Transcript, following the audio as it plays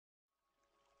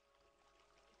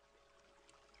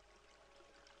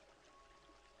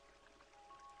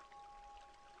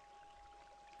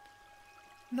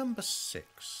Number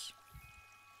 6.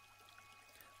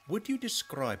 Would you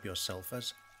describe yourself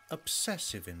as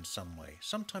obsessive in some way,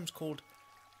 sometimes called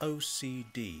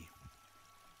OCD?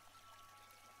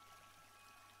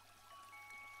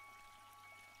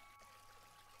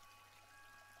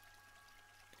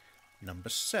 Number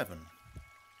 7.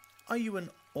 Are you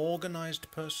an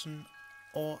organized person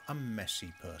or a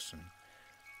messy person?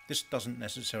 This doesn't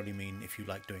necessarily mean if you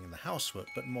like doing the housework,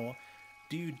 but more,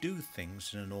 do you do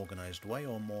things in an organized way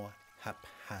or more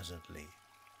haphazardly?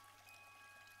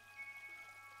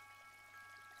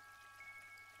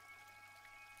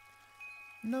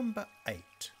 Number 8.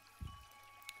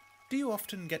 Do you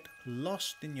often get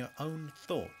lost in your own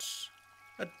thoughts?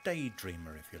 A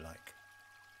daydreamer, if you like.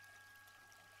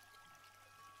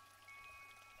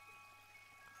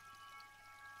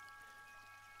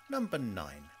 Number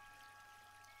 9.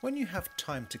 When you have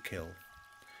time to kill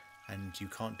and you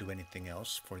can't do anything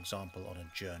else, for example on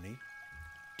a journey,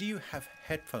 do you have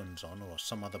headphones on or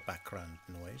some other background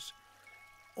noise?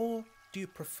 Or do you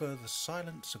prefer the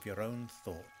silence of your own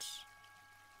thoughts?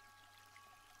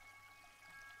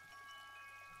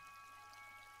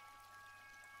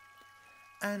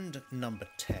 And number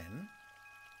 10,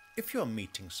 if you're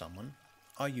meeting someone,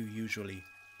 are you usually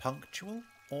punctual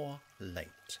or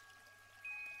late?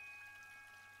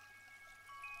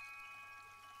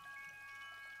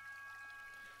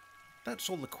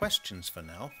 That's all the questions for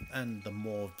now, and the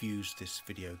more views this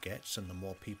video gets and the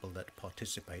more people that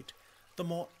participate, the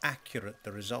more accurate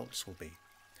the results will be.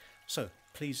 So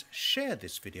please share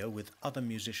this video with other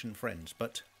musician friends,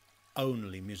 but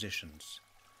only musicians.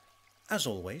 As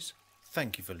always,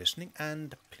 thank you for listening,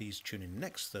 and please tune in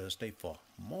next Thursday for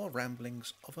more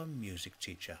ramblings of a music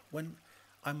teacher, when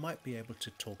I might be able to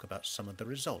talk about some of the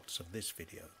results of this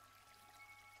video.